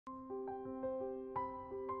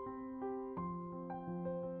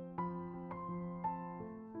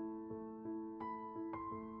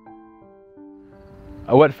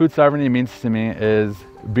What food sovereignty means to me is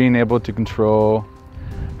being able to control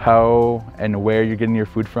how and where you're getting your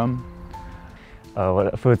food from.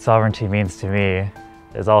 What food sovereignty means to me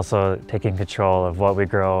is also taking control of what we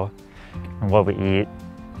grow and what we eat.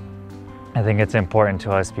 I think it's important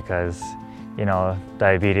to us because, you know,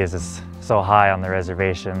 diabetes is so high on the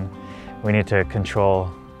reservation. We need to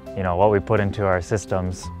control, you know, what we put into our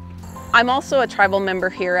systems. I'm also a tribal member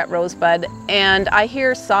here at Rosebud, and I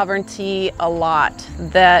hear sovereignty a lot,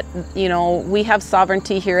 that, you know, we have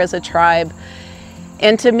sovereignty here as a tribe.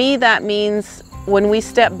 And to me, that means when we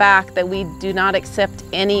step back, that we do not accept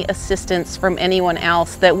any assistance from anyone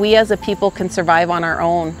else, that we as a people can survive on our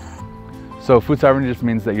own. So food sovereignty just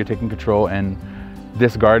means that you're taking control, and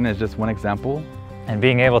this garden is just one example. And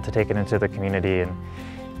being able to take it into the community and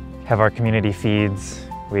have our community feeds.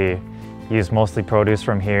 We use mostly produce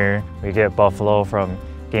from here. We get buffalo from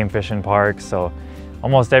game fishing parks, so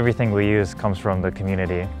almost everything we use comes from the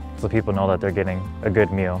community, so people know that they're getting a good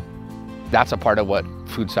meal. That's a part of what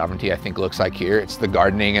food sovereignty I think looks like here. It's the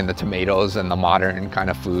gardening and the tomatoes and the modern kind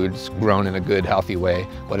of foods grown in a good, healthy way,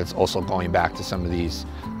 but it's also going back to some of these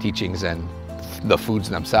teachings and the foods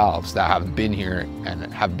themselves that have been here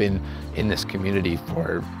and have been in this community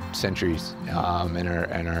for centuries, and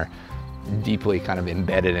are deeply kind of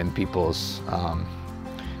embedded in people's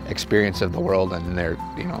experience of the world and their,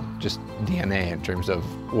 you know, just DNA in terms of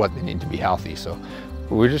what they need to be healthy. So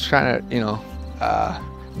we're just trying to, you know,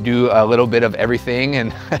 do a little bit of everything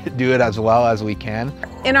and do it as well as we can.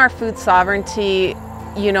 In our food sovereignty,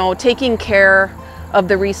 you know, taking care of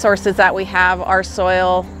the resources that we have, our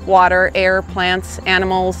soil, water, air, plants,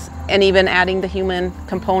 animals, and even adding the human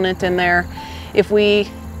component in there. If we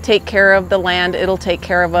take care of the land, it'll take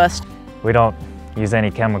care of us. We don't use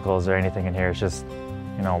any chemicals or anything in here. It's just,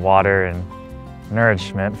 you know, water and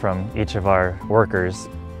nourishment from each of our workers.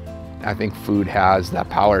 I think food has that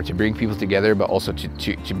power to bring people together, but also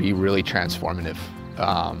to be really transformative,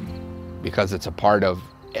 because it's a part of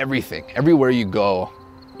everything. Everywhere you go,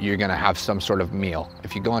 you're gonna have some sort of meal.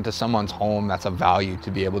 If you go into someone's home, that's a value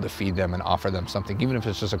to be able to feed them and offer them something, even if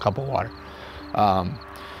it's just a cup of water.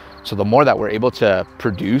 So the more that we're able to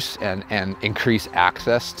produce and increase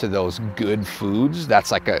access to those good foods,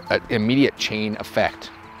 that's like an immediate chain effect,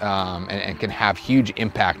 and can have huge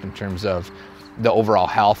impact in terms of the overall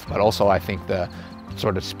health, but also I think the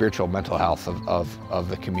sort of spiritual, mental health of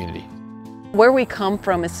the community. Where we come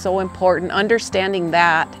from is so important, understanding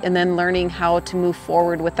that and then learning how to move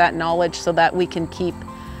forward with that knowledge so that we can keep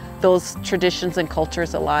those traditions and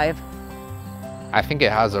cultures alive. I think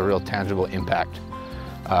it has a real tangible impact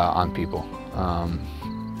on people.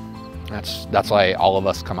 That's why all of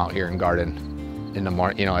us come out here and garden in the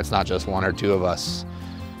morning. You know, it's not just one or two of us,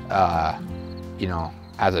 you know,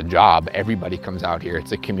 as a job. Everybody comes out here.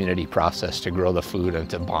 It's a community process to grow the food and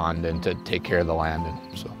to bond and to take care of the land,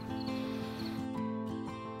 and so.